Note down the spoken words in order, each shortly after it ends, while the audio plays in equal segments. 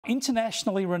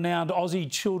Internationally renowned Aussie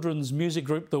children's music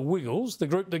group, the Wokeles, the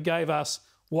group that gave us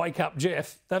Wake Up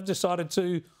Jeff, they've decided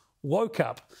to woke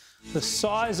up. The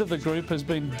size of the group has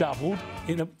been doubled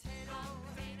in a...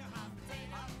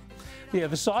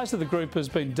 the size of the group has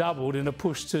been doubled in a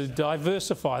push to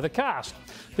diversify the cast.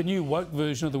 The new woke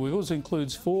version of the Wokeles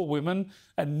includes 4 women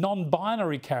and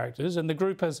non-binary characters, and the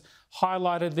group has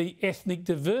highlighted the ethnic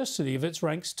diversity of its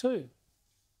ranks too.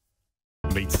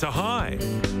 Meets to high.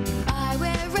 I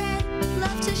wear red,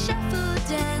 love to shuffle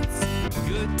dance.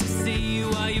 Good to see you,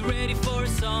 are you ready for a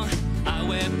song? I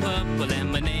wear purple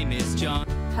and my name is John.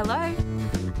 Hello?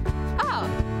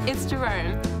 Oh, it's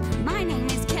Jerome. My name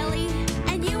is Kelly,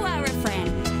 and you are a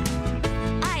friend.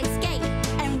 I skate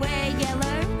and wear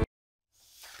yellow.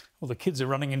 Well, the kids are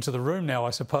running into the room now,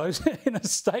 I suppose. In a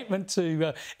statement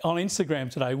on Instagram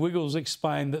today, Wokeles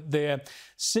explained that they're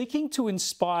seeking to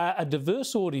inspire a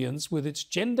diverse audience with its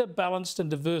gender-balanced and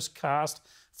diverse cast.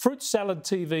 Fruit Salad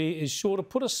TV is sure to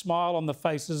put a smile on the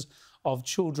faces of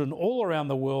children all around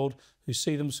the world who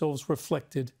see themselves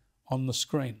reflected on the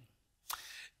screen.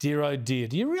 Dear, oh dear,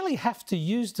 do you really have to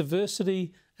use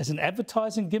diversity as an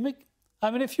advertising gimmick?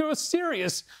 I mean, if you're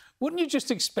serious, wouldn't you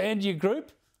just expand your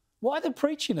group? Why the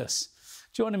preachiness?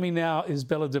 Joining me now is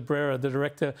Bella de Brera, the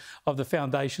Director of the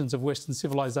Foundations of Western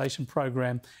Civilization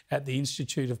program at the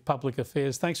Institute of Public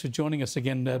Affairs. Thanks for joining us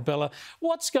again, Bella.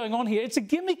 What's going on here? It's a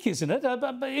gimmick, isn't it?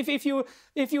 If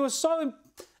you were so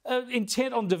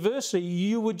intent on diversity,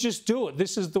 you would just do it.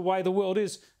 This is the way the world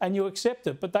is, and you accept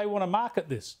it. But they want to market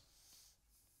this.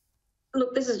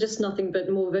 Look, this is just nothing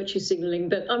but more virtue signalling.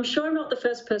 But I'm sure I'm not the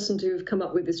first person to have come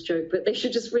up with this joke. But they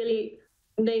should just really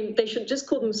they should just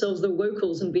call themselves the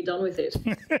Wokeles and be done with it.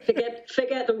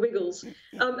 forget the Wokeles.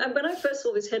 And when I first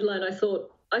saw this headline,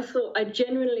 I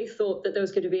genuinely thought that there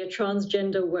was going to be a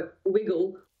transgender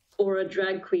wiggle or a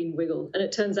drag queen wiggle, and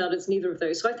it turns out it's neither of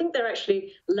those. So I think they're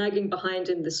actually lagging behind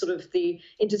in the sort of the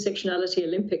intersectionality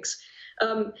Olympics.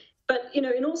 But you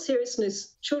know, in all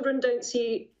seriousness, children don't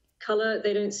see colour,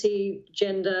 they don't see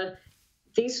gender.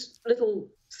 These little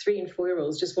 3- and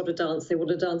 4-year-olds just want to dance. They want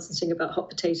to dance and sing about hot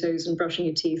potatoes and brushing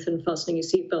your teeth and fastening your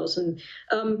seatbelt. And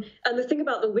the thing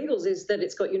about the Wokeles is that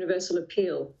it's got universal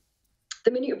appeal.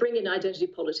 The minute you bring in identity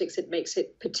politics, it makes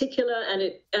it particular, and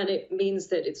it means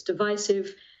that it's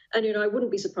divisive. And you know, I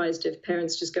wouldn't be surprised if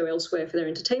parents just go elsewhere for their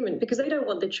entertainment because they don't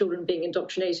want their children being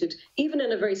indoctrinated, even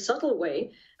in a very subtle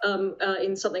way,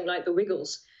 in something like the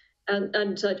Wokeles. And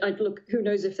I'd look, who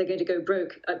knows if they're going to go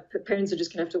broke? Parents are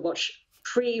just going to have to watch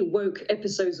pre-woke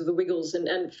episodes of the Wokeles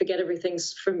and forget everything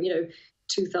from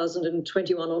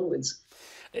 2021 onwards.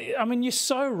 I mean, you're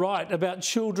so right about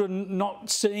children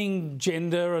not seeing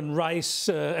gender and race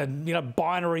and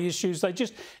binary issues. They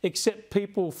just accept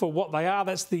people for what they are.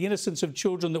 That's the innocence of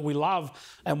children that we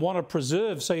love and want to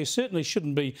preserve. So you certainly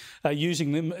shouldn't be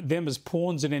using them as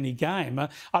pawns in any game.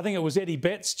 I think it was Eddie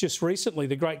Betts just recently,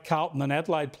 the great Carlton and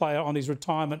Adelaide player on his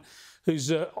retirement,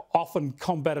 who's often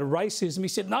combated racism. He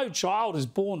said, no child is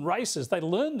born racist. They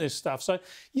learn this stuff. So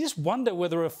you just wonder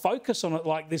whether a focus on it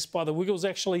like this by the Wokeles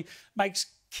actually makes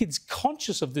kids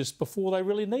conscious of this before they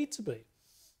really need to be.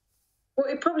 Well,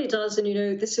 it probably does. And,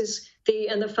 this is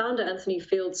the founder, Anthony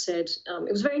Field, said,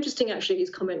 it was very interesting, actually. His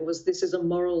comment was, this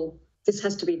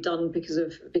has to be done because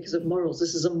of morals.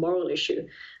 This is a moral issue.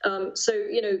 So,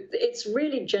 it's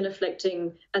really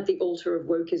genuflecting at the altar of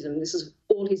wokeism. This is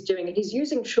all he's doing. And he's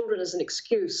using children as an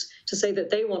excuse to say that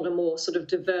they want a more sort of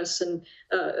diverse and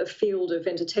a field of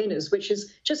entertainers, which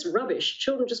is just rubbish.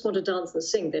 Children just want to dance and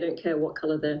sing. They don't care what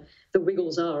colour the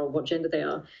Wokeles are or what gender they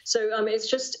are. So it's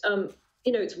just...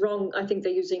 it's wrong. I think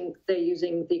they're using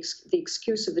the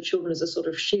excuse of the children as a sort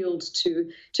of shield to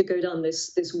go down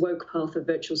this woke path of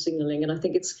virtual signalling, and I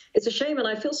think it's a shame. And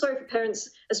I feel sorry for parents,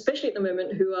 especially at the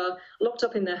moment, who are locked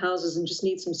up in their houses and just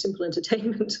need some simple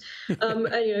entertainment. And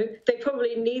they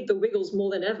probably need the Wokeles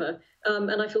more than ever.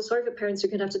 And I feel sorry for parents who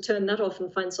can have to turn that off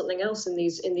and find something else in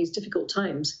these difficult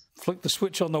times. Flick the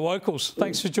switch on the Wokeles.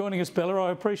 Thanks for joining us, Bella.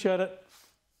 I appreciate it.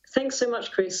 Thanks so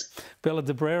much, Chris. Bella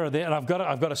de Brera there. And I've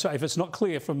got to say, if it's not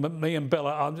clear from me and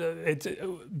Bella,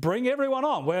 bring everyone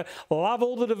on. We love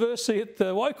all the diversity at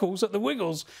the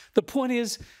Wokeles. The point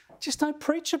is, just don't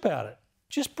preach about it.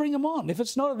 Just bring them on. If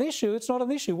it's not an issue, it's not an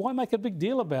issue. Why make a big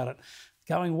deal about it?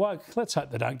 Going woke, let's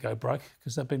hope they don't go broke,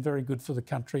 because they've been very good for the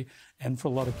country and for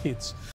a lot of kids.